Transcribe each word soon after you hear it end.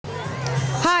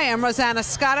Hi, I'm Rosanna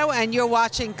Scotto, and you're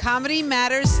watching Comedy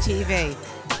Matters TV.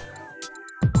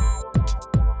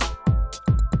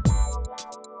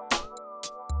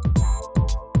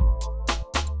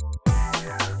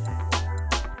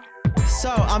 So,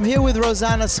 I'm here with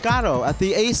Rosanna Scotto at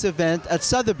the ACE event at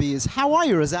Sotheby's. How are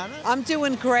you, Rosanna? I'm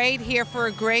doing great, here for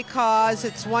a great cause.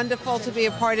 It's wonderful to be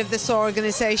a part of this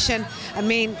organization. I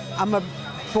mean, I'm a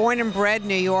born and bred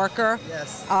New Yorker.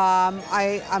 Yes.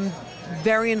 I'm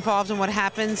very involved in what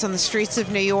happens on the streets of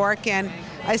New York, and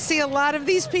I see a lot of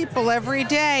these people every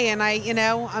day, and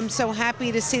I'm so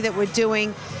happy to see that we're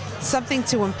doing something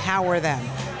to empower them.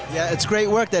 Yeah, it's great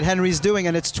work that Henry's doing,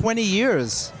 and it's 20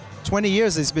 years. 20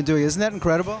 years he's been doing it. Isn't that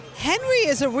incredible? Henry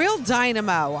is a real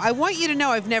dynamo. I want you to know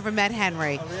I've never met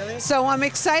Henry. Oh, really? So I'm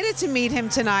excited to meet him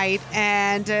tonight,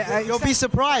 and You'll be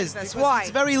surprised. That's because why. He's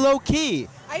very low-key,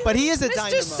 but he is a Mr.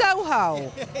 dynamo.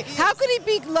 Soho. How could he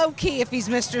be low-key if he's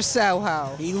Mr.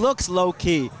 Soho? He looks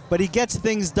low-key, but he gets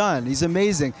things done. He's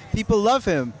amazing. People love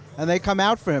him, and they come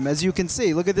out for him, as you can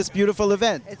see. Look at this beautiful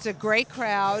event. It's a great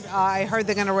crowd. I heard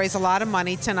they're going to raise a lot of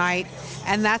money tonight,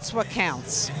 and that's what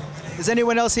counts. Is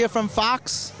anyone else here from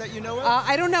Fox that you know of?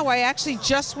 I don't know. I actually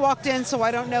just walked in, so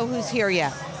I don't know who's here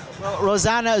yet. Well,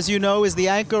 Rosanna, as you know, is the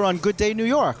anchor on Good Day New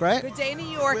York, right? Good Day New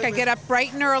York. I get up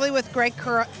bright and early with Greg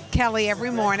Kelly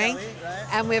every morning,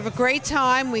 and we have a great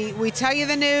time. We tell you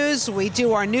the news, we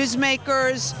do our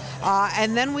newsmakers,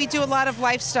 and then we do a lot of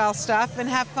lifestyle stuff and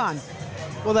have fun.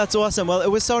 Well, that's awesome. Well,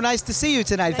 it was so nice to see you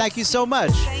tonight. Thank you so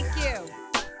much.